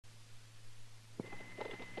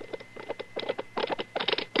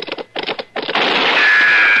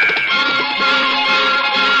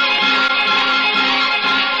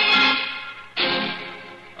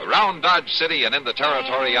Dodge City and in the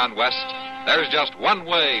territory on west, there's just one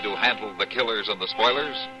way to handle the killers and the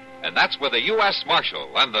spoilers, and that's with a U.S.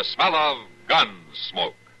 Marshal and the smell of gun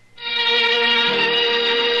smoke.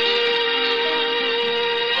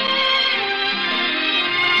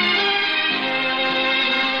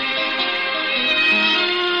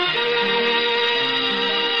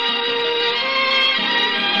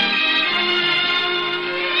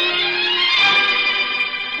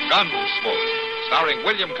 Gunsmoke, starring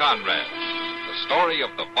William Conrad. The story of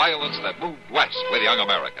the violence that moved west with young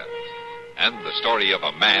America. And the story of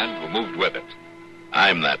a man who moved with it.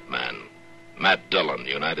 I'm that man. Matt Dillon,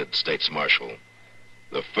 United States Marshal.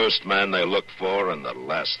 The first man they look for and the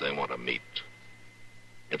last they want to meet.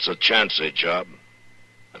 It's a chancy job,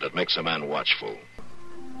 and it makes a man watchful.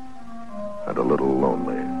 And a little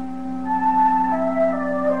lonely.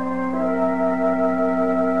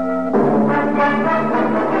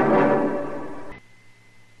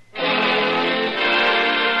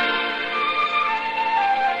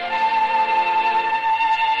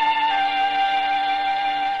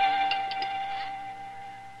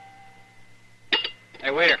 Hey,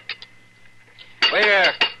 waiter.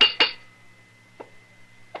 Waiter.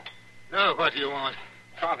 Now, what do you want?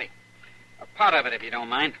 Coffee. A pot of it, if you don't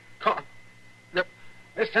mind.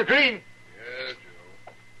 Mr. Green. Yeah,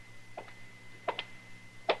 Joe.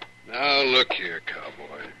 Now, look here,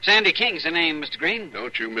 cowboy. Sandy King's the name, Mr. Green.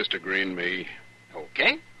 Don't you Mr. Green me.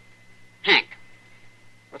 Okay. Hank,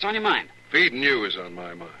 what's on your mind? Feeding you is on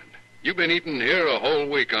my mind. You've been eating here a whole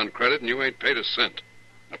week on credit, and you ain't paid a cent.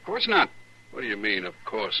 Of course not. What do you mean, of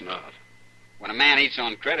course not? When a man eats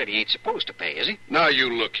on credit, he ain't supposed to pay, is he? Now,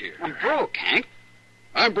 you look here. I'm broke, Hank.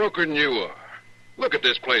 I'm broker than you are. Look at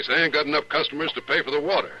this place. I ain't got enough customers to pay for the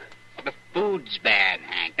water. The food's bad,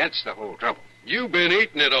 Hank. That's the whole trouble. You've been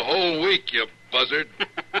eating it a whole week, you buzzard.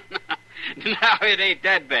 Now, it ain't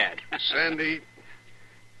that bad. Sandy,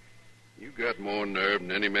 you got more nerve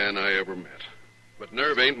than any man I ever met. But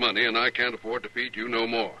nerve ain't money, and I can't afford to feed you no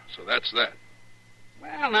more. So that's that.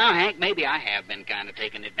 Well, now, Hank, maybe I have been kind of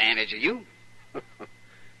taking advantage of you.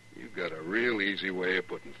 You've got a real easy way of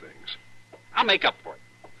putting things. I'll make up for it.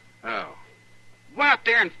 How? Go out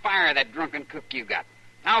there and fire that drunken cook you got.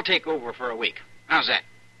 I'll take over for a week. How's that?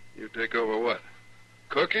 You take over what?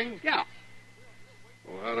 Cooking? Yeah.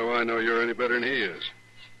 Well, how do I know you're any better than he is?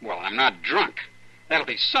 Well, I'm not drunk. That'll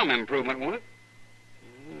be some improvement, won't it?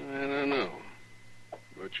 I don't know.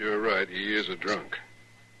 But you're right, he is a drunk.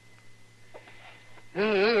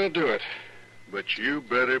 I'll do it. But you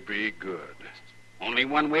better be good. Only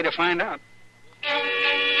one way to find out.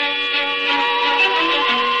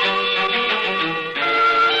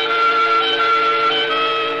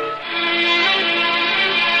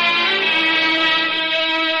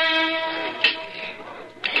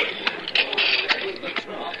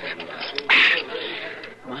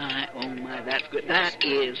 That's good. That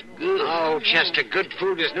is good. Oh, Chester, good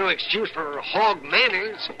food is no excuse for hog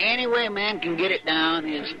manners. Any way a man can get it down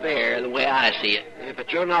is fair, the way I see it. Yeah,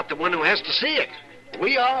 but you're not the one who has to see it.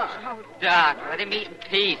 We are. Oh, Doc, let him eat in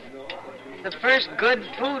peace. The first good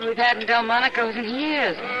food we've had in Delmonico's in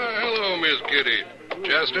years. Hello, Miss Kitty.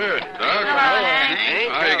 Chester, Doc. Hello,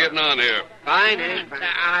 Hank. How you getting on here? Fine, Hank. Fine.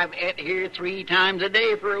 I've ate here 3 times a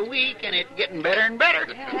day for a week, and it's getting better and better.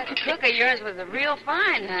 Yeah, that cook of yours was a real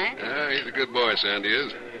fine, Hank. Yeah, he's a good boy, Sandy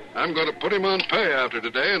is. I'm going to put him on pay after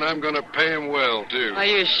today, and I'm going to pay him well, too. Oh,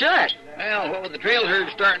 you should. Well, with the trail herd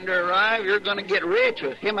starting to arrive, you're going to get rich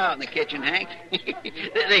with him out in the kitchen, Hank.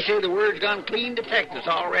 They say the word's gone clean to Texas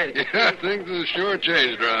already. Yeah, things have sure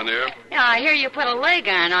changed around here. Yeah, I hear you put a leg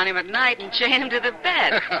iron on him at night and chain him to the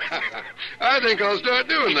bed. I think I'll start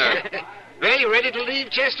doing that. Well, you ready to leave,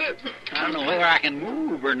 Chester? I don't know whether I can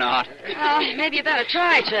move or not. Well, maybe you better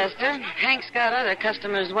try, Chester. Hank's got other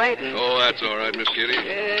customers waiting. Oh, that's all right, Miss Kitty.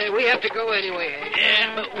 We have to go anyway, Hank.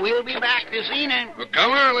 Yeah, but we'll be back this evening. Well,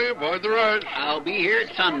 come early, avoid the rush. I'll be here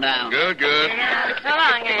at sundown. Good. So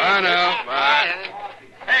long, Hank. Bye now. Bye.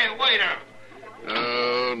 Hey, waiter.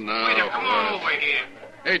 Oh, no. Waiter, come on over here.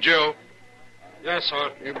 Hey, Joe. Yes,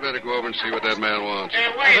 sir. You better go over and see what that man wants. Hey,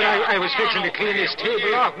 But waiter. I was fixing to clean this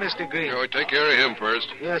table off, Mr. Green. Joey, take care of him first.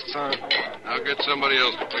 Yes, sir. I'll get somebody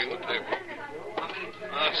else to clean the table.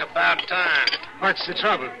 Well, it's about time. What's the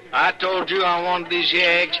trouble? I told you I wanted these here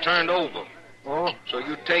eggs turned over. Oh, So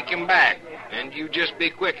you take him back. And you just be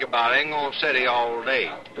quick about it. Ain't gonna sit here all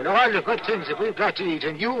day. but all the good things that we've got to eat,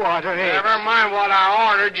 and you order eggs. Never mind what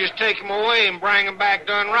I ordered. Just take him away and bring him back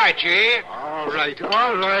done right, you hear? All right,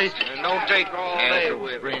 all right. And don't take all day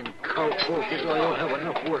with it. Brain cow folk as I don't have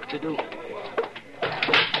enough work to do.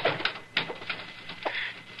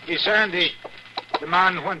 Hey, Sandy, the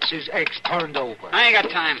man wants his eggs turned over. I ain't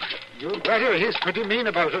got time. You better. He's pretty mean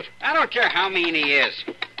about it. I don't care how mean he is.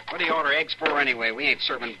 What do you order eggs for anyway? We ain't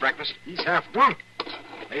serving breakfast. He's half drunk.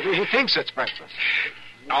 Maybe he thinks it's breakfast.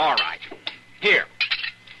 All right. Here.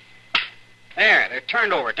 There, they're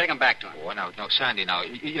turned over. Take them back to him. Oh, no, Sandy, now.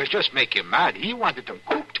 You just make him mad. He wanted them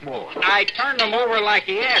cooked more. I turned them over like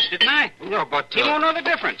he asked, didn't I? Yeah, but... He won't know the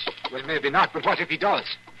difference. Well, maybe not, but what if he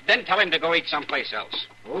does? Then tell him to go eat someplace else.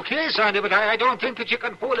 Okay, Sandy, but I don't think that you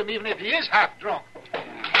can fool him even if he is half drunk.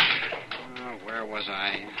 Where was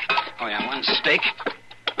I? Oh, yeah, one steak.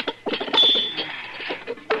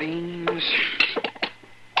 Beans. Let's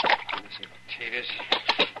see, potatoes.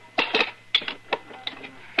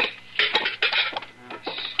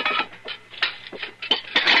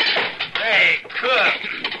 Hey, cook.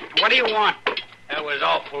 What do you want? That was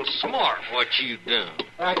awful smart what you done.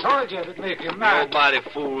 I told you it'd make you mad. Nobody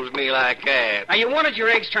fools me like that. Now, you wanted your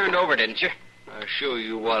eggs turned over, didn't you? I'll show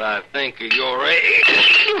you what I think of your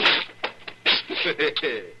eggs.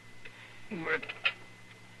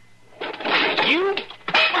 You?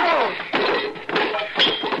 Oh.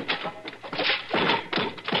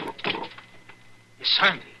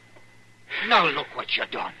 Sandy, now look what you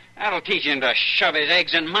done. That'll teach him to shove his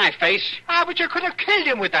eggs in my face. But you could have killed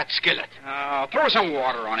him with that skillet. Throw some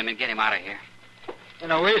water on him and get him out of here.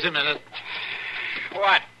 Now, wait a minute.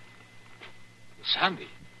 What? Sandy.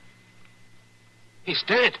 He's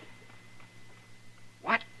dead.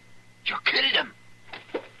 What? You killed him.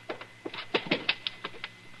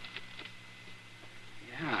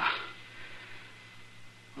 Yeah.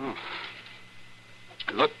 Oh.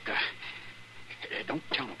 Look, don't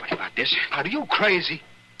tell nobody about this. Are you crazy?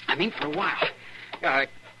 I mean, for a while.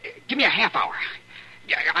 Give me a half hour.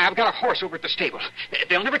 I've got a horse over at the stable.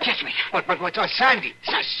 They'll never catch me. But Sandy.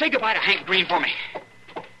 Say goodbye to Hank Green for me.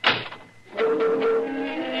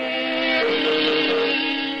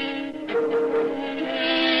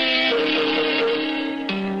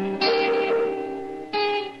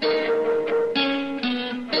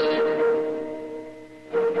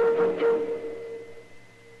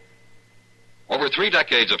 Over 3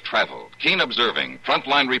 decades of travel, keen observing,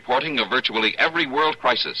 frontline reporting of virtually every world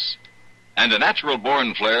crisis, and a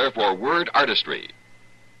natural-born flair for word artistry.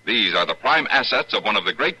 These are the prime assets of one of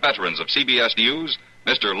the great veterans of CBS News,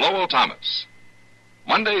 Mr. Lowell Thomas.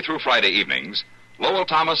 Monday through Friday evenings, Lowell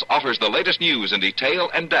Thomas offers the latest news in detail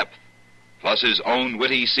and depth, plus his own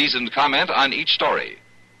witty, seasoned comment on each story.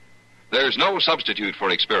 There's no substitute for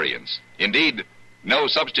experience. Indeed, no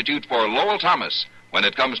substitute for Lowell Thomas when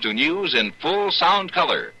it comes to news in full sound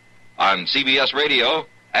color on CBS Radio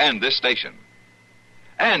and this station.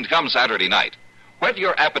 And come Saturday night, whet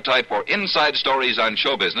your appetite for inside stories on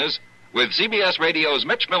show business with CBS Radio's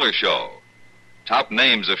Mitch Miller Show. Top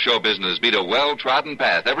names of show business beat a well-trodden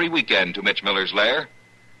path every weekend to Mitch Miller's lair.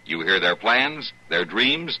 You hear their plans, their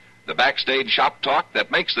dreams, the backstage shop talk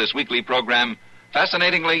that makes this weekly program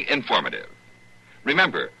fascinatingly informative.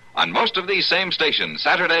 Remember, on most of these same stations,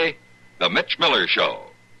 Saturday, The Mitch Miller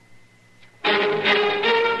Show. I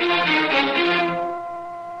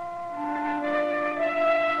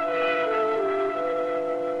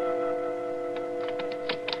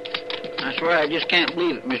swear I just can't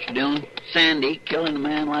believe it, Mr. Dillon. Sandy killing a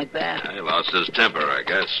man like that. He lost his temper, I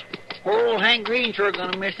guess. Poor old Hank Green sure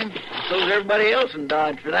gonna miss him. So's everybody else in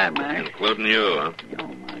Dodge, for that matter. Including you, huh? Oh,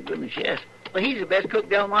 my goodness, yes. Well, he's the best cook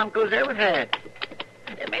Delmonico's ever had.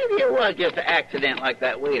 Maybe it was just an accident like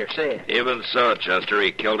that waiter said. Even so, Chester,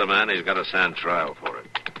 he killed a man. He's got to stand trial for it.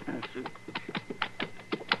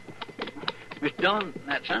 Mr. Dillon,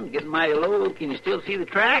 that sun's getting mighty low. Can you still see the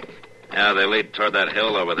tracks? Yeah, they lead toward that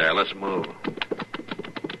hill over there. Let's move.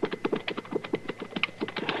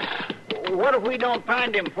 What if we don't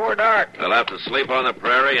find him before dark? They'll have to sleep on the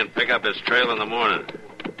prairie and pick up his trail in the morning.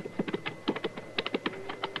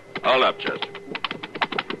 Hold up, Chester.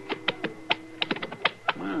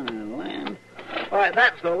 My land. Why,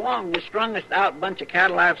 that's the longest, strongest out bunch of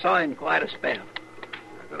cattle I've saw in quite a spell.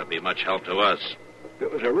 Not going to be much help to us. If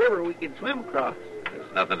it was a river we could swim across.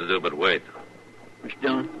 There's nothing to do but wait. Mr.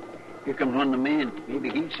 Dillon, here comes one of the men. Maybe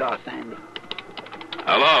he saw Sandy.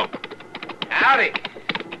 Hello. Howdy.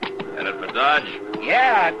 Headed for Dodge?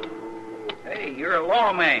 Yeah. Hey, you're a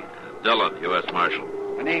lawman. Dillon, U.S. Marshal.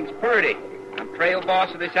 My name's Purdy. I'm trail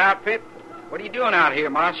boss of this outfit. What are you doing out here,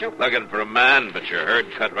 Marshal? Looking for a man, but your herd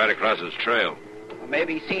cut right across his trail. Well,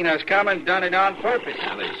 maybe he's seen us coming, done it on purpose.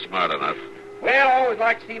 Well, he's smart enough. Well, I always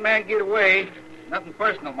like to see a man get away. Nothing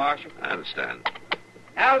personal, Marshal. I understand.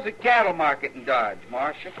 How's the cattle market in Dodge,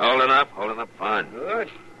 Marshal? Holding up fine. Good.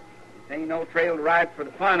 This ain't no trail to ride for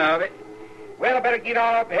the fun of it. Well, I better get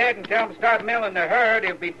on up ahead and tell them to start milling the herd.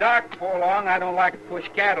 It'll be dark before long. I don't like to push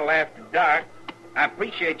cattle after dark. I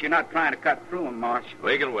appreciate you not trying to cut through him, Marshal.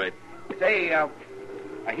 We can wait. Say, I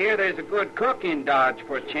hear there's a good cook in Dodge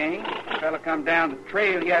for a change. A fella come down the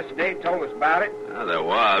trail yesterday, told us about it. Oh, there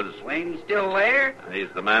was. Well, ain't he still there? He's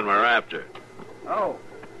the man we're after. Oh.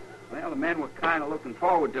 Well, the men were kind of looking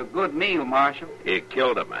forward to a good meal, Marshal. He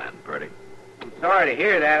killed a man, Purdy. I'm sorry to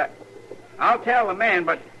hear that. I'll tell the men,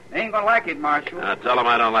 but they ain't gonna like it, Marshal. Tell him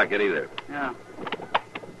I don't like it either. Yeah.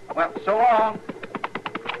 Well, so long.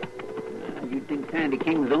 You'd think Sandy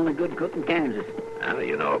King was the only good cook in Kansas.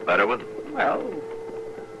 You know a better one? Well,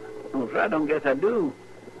 no, sir, I don't guess I do.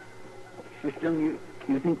 Sister, you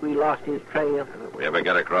think we lost his trail? If we ever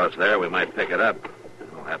get across there, we might pick it up.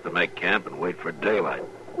 We'll have to make camp and wait for daylight.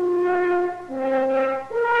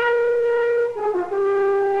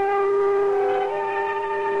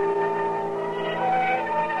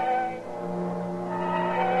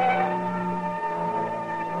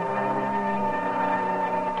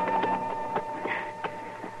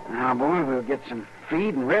 Now, boy, we'll get some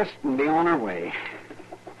feed and rest and be on our way.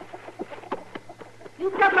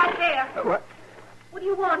 You stop right there. What? What do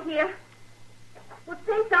you want here? Well,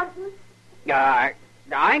 say something. I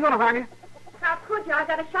ain't gonna harm you. How could you? I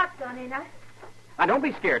got a shotgun in her. Now, don't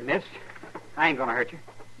be scared, miss. I ain't gonna hurt you.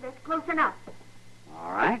 That's close enough.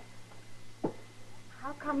 All right.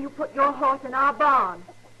 How come you put your horse in our barn?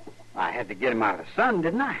 I had to get him out of the sun,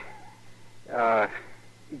 didn't I?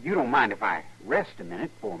 You don't mind if I rest a minute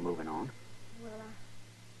before moving on? Well,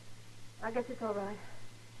 I guess it's all right.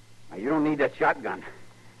 Now, you don't need that shotgun.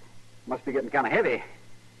 Must be getting kind of heavy.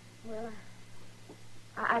 Well,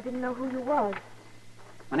 I didn't know who you was.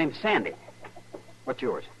 My name's Sandy. What's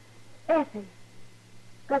yours? Effie.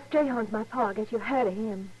 Gus Strayhorn's my pa. I guess you've heard of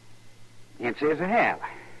him. Can't say as I have.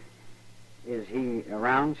 Is he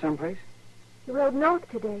around someplace? He rode north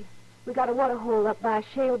today. We got a water hole up by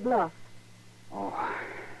Shale Bluff. Oh.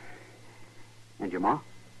 And your ma?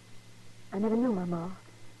 I never knew my ma.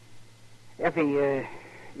 Effie,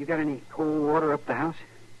 you got any cold water up the house?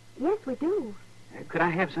 Yes, we do. Could I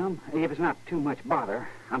have some? If it's not too much bother.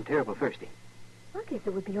 I'm terrible thirsty. I guess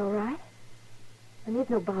it would be all right. And there's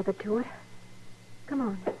no bother to it. Come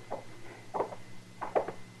on.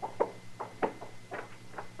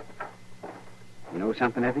 You know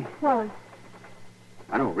something, Effie? What?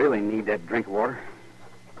 I don't really need that drink of water.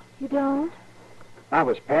 You don't? I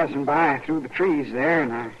was passing by through the trees there,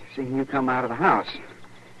 and I seen you come out of the house.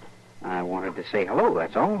 I wanted to say hello,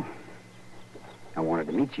 that's all. I wanted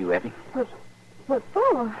to meet you, Effie. What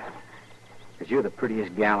for? Because you're the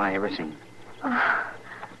prettiest gal I ever seen.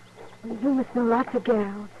 You must know lots of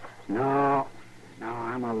gals. No,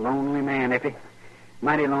 I'm a lonely man, Effie.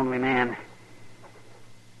 Mighty lonely man.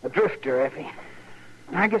 A drifter, Effie.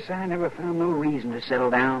 I guess I never found no reason to settle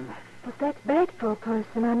down. But that's bad for a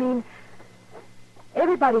person. I mean,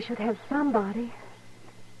 everybody should have somebody.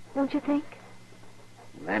 Don't you think?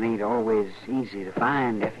 That ain't always easy to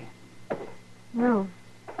find, Effie. No.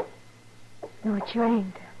 No, it sure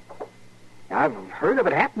ain't. I've heard of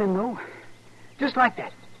it happening, though. Just like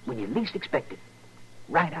that, when you least expect it.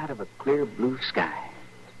 Right out of a clear blue sky.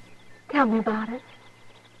 Tell me about it.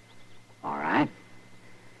 All right.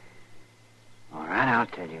 All right, I'll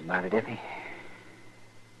tell you about it, Effie.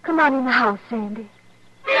 Come on in the house, Sandy.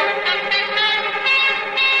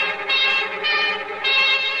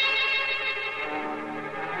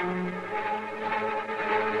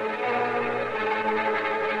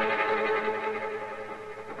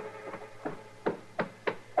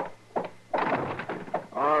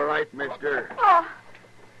 All right, mister. Pa,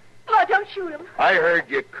 don't shoot him. I heard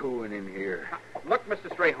you cooing in here. Look, Mr.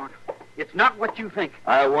 Strayhorn, it's not what you think.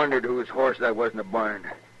 I wondered whose horse that was in the barn.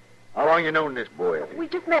 How long you known this boy? We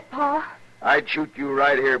just met, Pa. I'd shoot you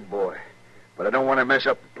right here, boy. But I don't want to mess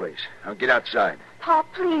up the place. Now get outside. Pa,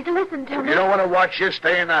 please, listen to If me. you don't want to watch this,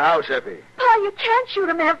 stay in the house, Effie. Pa, you can't shoot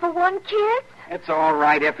a man for one kiss. It's all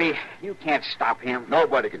right, Effie. You can't stop him.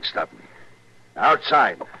 Nobody can stop me.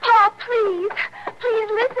 Outside. Pa, please. Please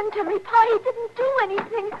listen to me. Pa, he didn't do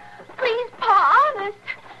anything. Please, Pa, honest.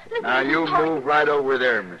 Listen Now to me, you Pa. move right over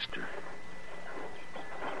there, mister.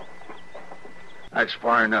 That's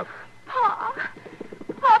far enough. Pa, please.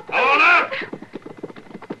 Hold up!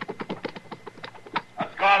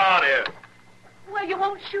 What's going on here? Well, you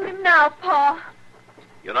won't shoot him now, Pa.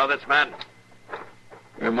 You know this man?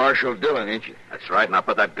 You're Marshal Dillon, ain't you? That's right. Now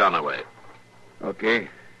put that gun away. Okay.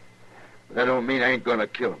 But that don't mean I ain't gonna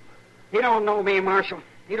kill him. He don't know me, Marshal.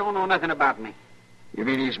 He don't know nothing about me. You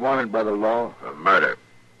mean he's wanted by the law? For murder.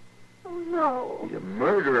 Oh, no. He's a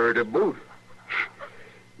murderer to boot.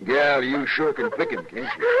 Gal, you sure can pick him, can't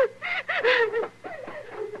you?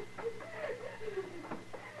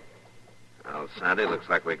 I'll Sandy, looks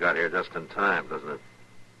like we got here just in time, doesn't it?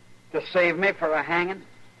 To save me for a hanging?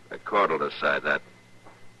 The court will decide that.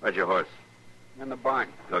 Where's your horse? In the barn.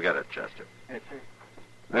 Go get it, Chester. Yes, sir.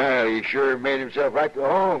 Well, he sure made himself right to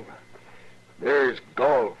home. There's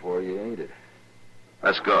gall for you, ain't it?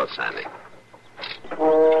 Let's go, Sandy.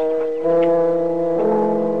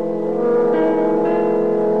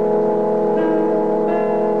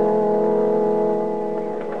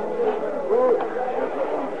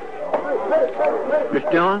 Miss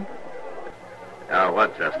Dillon?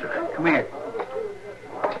 What, Chester? Come here.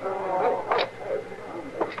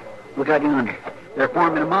 Look out yonder. They're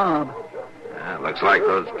forming a mob. Yeah, looks like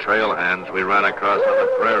those trail hands we ran across on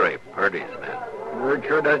the prairie. Purdy's men. Word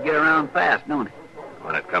sure does get around fast, don't it?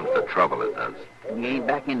 When it comes to trouble, it does. You ain't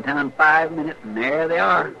back in town 5 minutes, and there they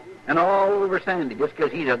are. And all over Sandy, just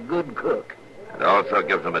 'cause he's a good cook. It also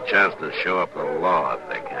gives them a chance to show up the law if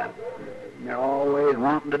they can. And they're always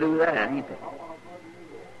wanting to do that, ain't they?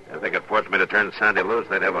 If they could force me to turn Sandy loose,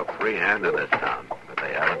 they'd have a free hand in this town. But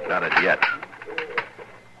they haven't got it yet.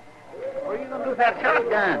 What are you going to do with that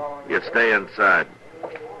shotgun? You stay inside.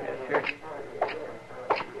 Yes, sir.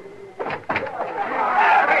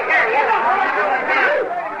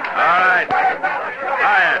 All right.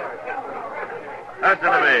 Quiet.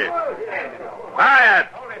 Listen to me. Quiet.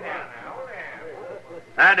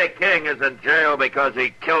 Sandy King is in jail because he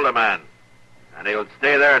killed a man. And he'll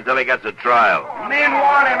stay there until he gets a trial. Men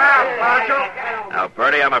want him out, Marshal. Now,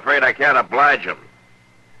 Purdy, I'm afraid I can't oblige him.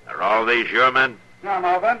 Are all these your men? Some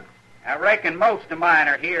of them. I reckon most of mine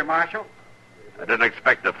are here, Marshal. I didn't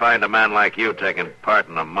expect to find a man like you taking part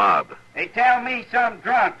in a mob. They tell me some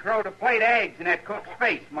drunk throwed a plate of eggs in that cook's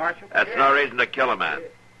face, Marshal. That's no reason to kill a man.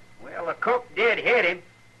 Well, the cook did hit him,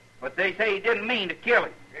 but they say he didn't mean to kill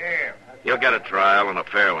him. Yeah. You'll get a trial and a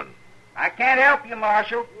fair one. I can't help you,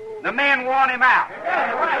 Marshal. The men want him out.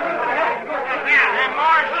 Now,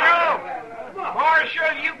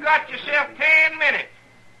 Marshal, you got yourself 10 minutes.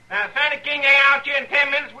 Now, if Sandy King ain't out here in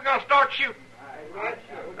 10 minutes, we're going to start shooting.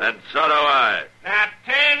 And so do I. Now,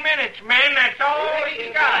 10 minutes, men. That's all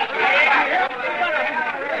he's got.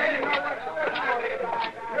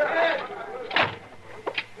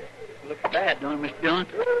 Looks bad, don't it, Mr. Dillon?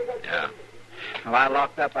 Yeah. Well, I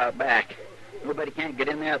locked up out back. Nobody can't get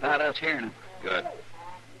in there without us hearing them. Good.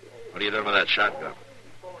 What are you doing with that shotgun?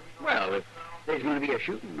 Well, if there's going to be a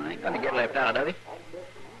shooting, I ain't going to get left out of it.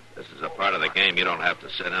 This is a part of the game you don't have to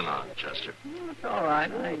sit in on, Chester. Well, it's all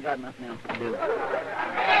right. I ain't got nothing else to do.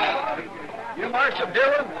 You Marshal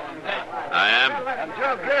Dillon? I am. I'm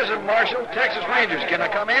Joe Grissom, Marshal, Texas Rangers. Can I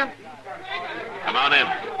come in? Come on in.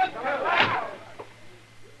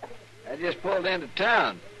 I just pulled into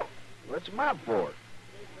town. What's the mob for?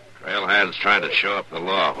 Trail hands trying to show up the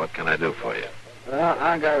law. What can I do for you? Well,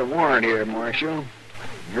 I got a warrant here, Marshal.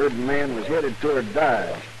 Heard the man was headed toward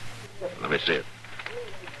Dodge. Let me see it.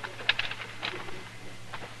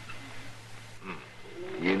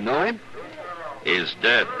 You know him? He's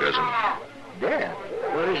dead, Grissom. Dead?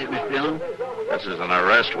 What is it, Mr. Dillon? This is an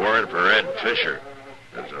arrest warrant for Ed Fisher.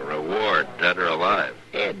 There's a reward, dead or alive.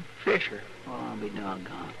 Ed Fisher? Oh, I'll be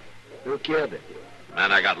doggone. Who killed him?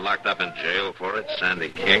 Man, I got locked up in jail for it, Sandy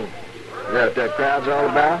King. Is that what that crowd's all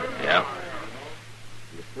about? Yeah.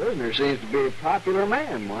 The prisoner seems to be a popular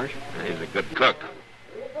man, Marshal. He's a good cook.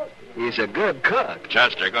 He's a good cook.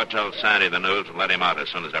 Chester, go tell Sandy the news and let him out as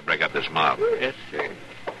soon as I break up this mob. Yes, sir.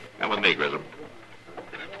 Come with me, Grissom.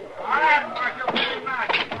 All right, Marshal. All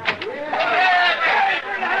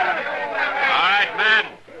right, men.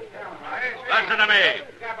 Listen to me.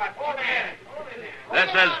 This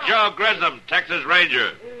is Joe Grissom, Texas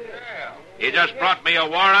Ranger. He just brought me a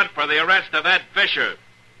warrant for the arrest of Ed Fisher.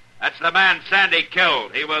 That's the man Sandy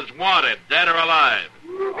killed. He was wanted, dead or alive.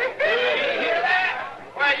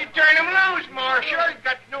 Well, you turn him loose, Marshal. You've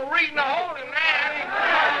got no reason to hold him now.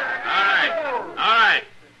 All right.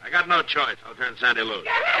 I got no choice. I'll turn Sandy loose.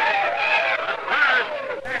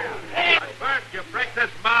 But first, you break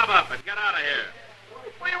this mob up and get out of here.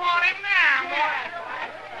 We want him now, Marshal.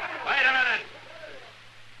 Wait a minute.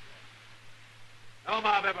 No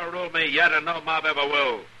mob ever ruled me yet, and no mob ever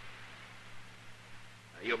will.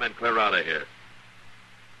 Now, you men clear out of here.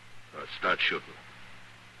 Or start shooting.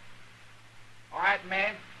 All right,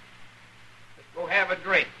 man. Let's go have a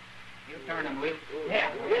drink. You turn him loose. Yeah.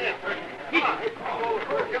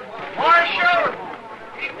 Marshal,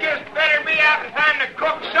 he just better be out in time to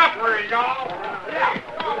cook supper, is all.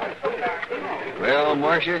 Well,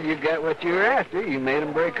 Marshal, you got what you were after. You made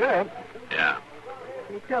him break up. Yeah.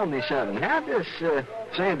 Hey, tell me something. How does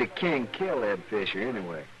Sandy King kill Ed Fisher,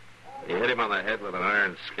 anyway? He hit him on the head with an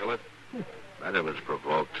iron skillet. Then it was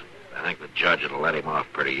provoked. I think the judge will let him off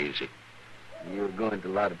pretty easy. You were going to a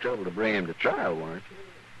lot of trouble to bring him to trial, weren't you?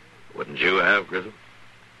 Wouldn't you have, Grissom?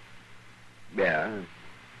 Yeah.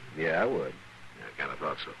 Yeah, I would. I kind of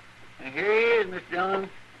thought so. Here he is, Mr. Dillon.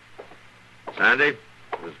 Sandy,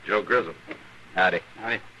 this is Joe Grissom. Howdy.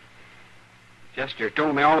 Howdy. Chester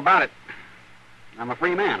told me all about it. I'm a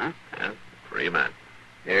free man, huh? Yeah, free man.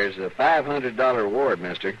 There's a $500 reward,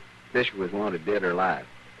 mister. Fisher was wanted dead or alive.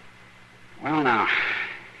 Well, now,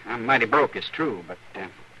 I'm mighty broke, it's true, but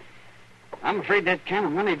I'm afraid that kind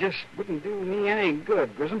of money just wouldn't do me any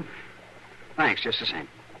good, Grissom. Thanks, just the same.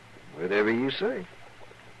 Whatever you say.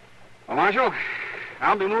 Well, Marshal,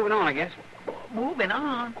 I'll be moving on, I guess. Moving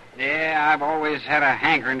on. Yeah, I've always had a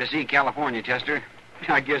hankering to see California, Chester.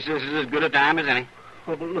 I guess this is as good a time as any.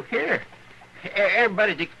 Well, but look here.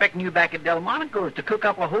 Everybody's expecting you back at Delmonico's to cook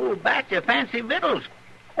up a whole batch of fancy victuals.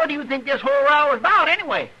 What do you think this whole row is about,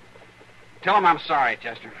 anyway? Tell him I'm sorry,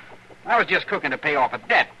 Chester. I was just cooking to pay off a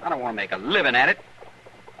debt. I don't want to make a living at it.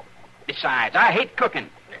 Besides, I hate cooking.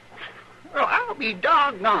 Well, I'll be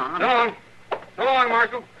doggone. So long. So long,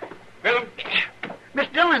 Marshal. Grissom. Miss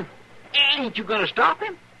Dillon, ain't you going to stop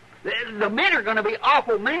him? The men are going to be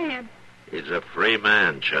awful mad. He's a free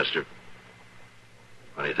man, Chester.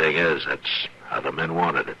 Funny thing is, that's how the men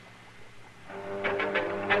wanted it.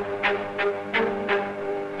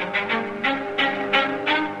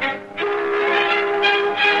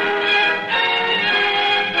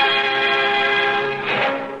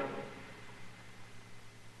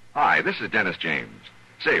 Hi, this is Dennis James.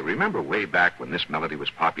 Say, remember way back when this melody was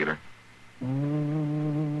popular?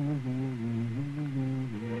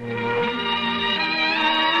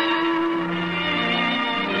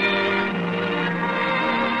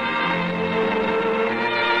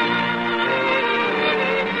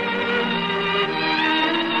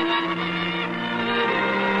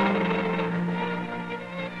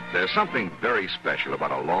 There's something very special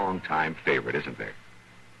about a long-time favorite, isn't there?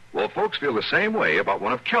 Well, folks feel the same way about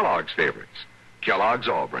one of Kellogg's favorites, Kellogg's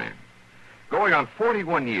All-Bran. Going on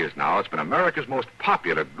 41 years now, it's been America's most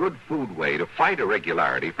popular good food way to fight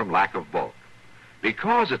irregularity from lack of bulk.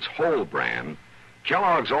 Because it's whole bran,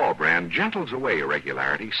 Kellogg's All-Bran gentles away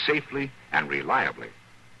irregularity safely and reliably.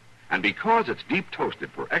 And because it's deep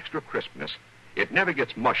toasted for extra crispness, it never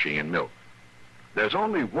gets mushy in milk. There's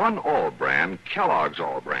only one All-Bran, Kellogg's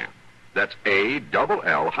All-Bran. That's ALL-BRAN.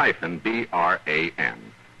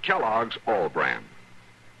 Kellogg's All-Bran.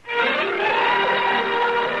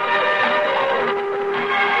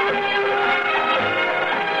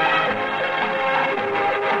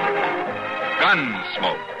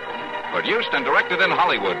 Gunsmoke. Produced and directed in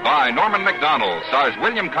Hollywood by Norman Macdonald, stars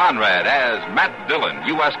William Conrad as Matt Dillon,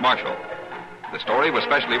 U.S. Marshal. The story was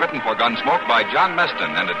specially written for Gunsmoke by John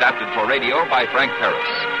Meston and adapted for radio by Frank Paris.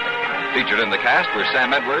 Featured in the cast were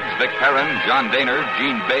Sam Edwards, Vic Perrin, John Daner,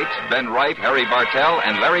 Gene Bates, Ben Wright, Harry Bartell,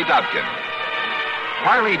 and Larry Dobkin.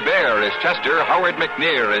 Harley Bear is Chester, Howard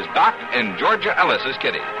McNear is Doc, and Georgia Ellis is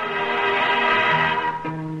Kitty.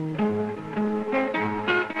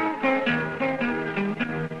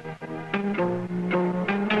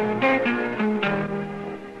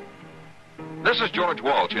 This is George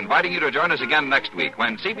Walsh inviting you to join us again next week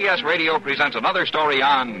when CBS Radio presents another story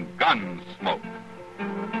on Gunsmoke.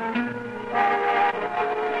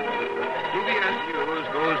 CBS News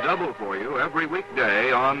goes double for you every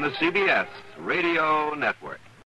weekday on the CBS Radio Network.